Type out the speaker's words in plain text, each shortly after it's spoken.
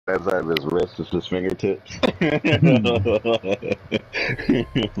eyes out of his wrist with his fingertips.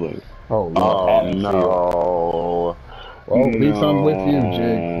 Like, Oh, Lord, oh Haddonfield. no. Well, at least I'm with you,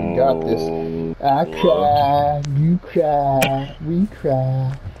 Jig. You got this. I cry, you cry, we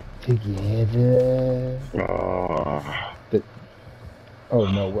cry together. Oh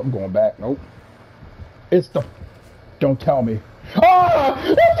no, I'm going back. Nope. It's the. Don't tell me. Ah!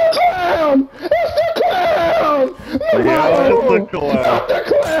 It's the clown! It's the clown! No! Yeah, it's the clown. Not the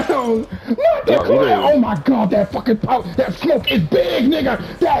clown! Not the clown! Oh my god, that fucking power! That smoke is big,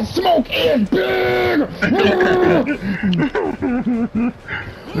 nigga! That smoke is big!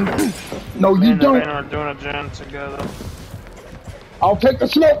 No, you don't. Me and are doing a gen together. I'll take the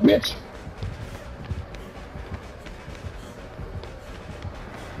smoke, bitch!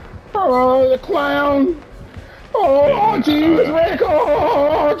 Oh, the clown! Oh, jeez, Rick!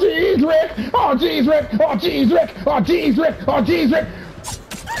 Oh, jeez, Rick! Oh, jeez, Rick! Oh, jeez, Rick! Oh, jeez, Rick! Oh, jeez, Rick!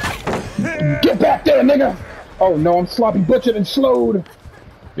 Get back there, nigga! Oh no, I'm sloppy butchered and slowed.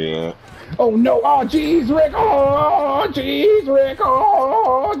 Yeah. Oh no! Oh, jeez, Rick! Oh, jeez, Rick!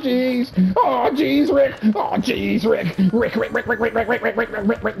 Oh, jeez! Oh, jeez, Rick! Oh, jeez, Rick! Rick!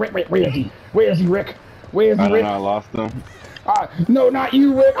 Where is he? Where is he, Rick? Where is he, Rick? I don't know, I lost him. No, not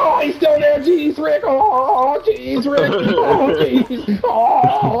you, Rick. Oh, he's still there. Jeez, Rick. Oh, jeez, Rick. Oh, jeez.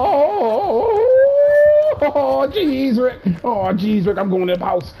 Oh, jeez, Rick. Oh, jeez, Rick. I'm going to the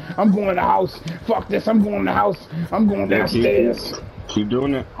house. I'm going to the house. Fuck this. I'm going to the house. I'm going downstairs. Keep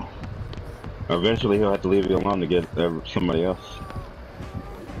doing it. Eventually, he'll have to leave you alone to get somebody else.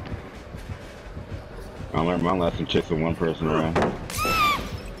 I learned my lesson chasing one person around.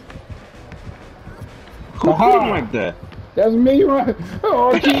 Who's doing like that? That's me, right?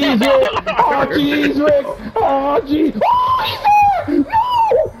 Oh, jeez, Rick. Oh, jeez, Rick. Oh, jeez. Oh, he's there! No!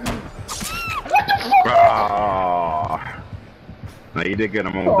 What the fuck? Oh. No, you did get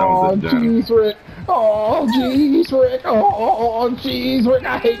him almost done with this. Jeez, Rick. Oh, jeez, Rick. Oh, jeez, Rick.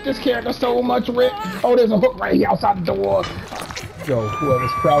 I hate this character so much, Rick. Oh, there's a hook right here outside the door. Yo,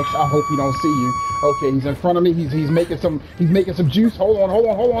 whoever's crouched, I hope he don't see you. Okay, he's in front of me. He's making some juice. Hold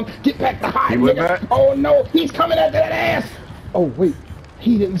on. Get back to hide, nigga. Oh no, he's coming after that ass. Oh wait,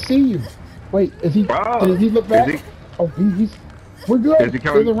 he didn't see you. Wait, is he? Did he look back? Oh, he's. We're good.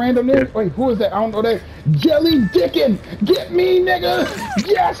 There's a random name. Wait, who is that? I don't know that. Jelly Dickin, get me, nigga.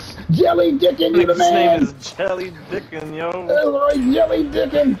 Yes, Jelly Dickin, you the man. His name is Jelly Dickin, yo. That's right, Jelly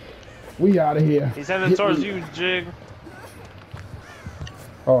Dickin. We out of here. He's heading towards you, Jig.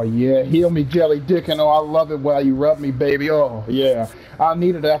 Oh yeah, heal me, Jelly Dickin. Oh, I love it while you rub me, baby. Oh yeah, I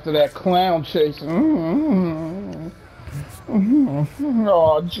need it after that clown chase. Oh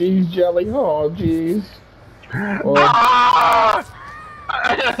jeez, Jelly. Oh jeez. Oh.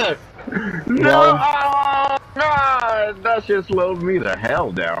 No, God, that shit slowed me the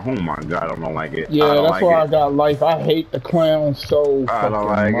hell down. Oh my God, I don't like it. Yeah, that's why I got life. I hate the clown so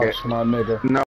fucking much, my nigga. No.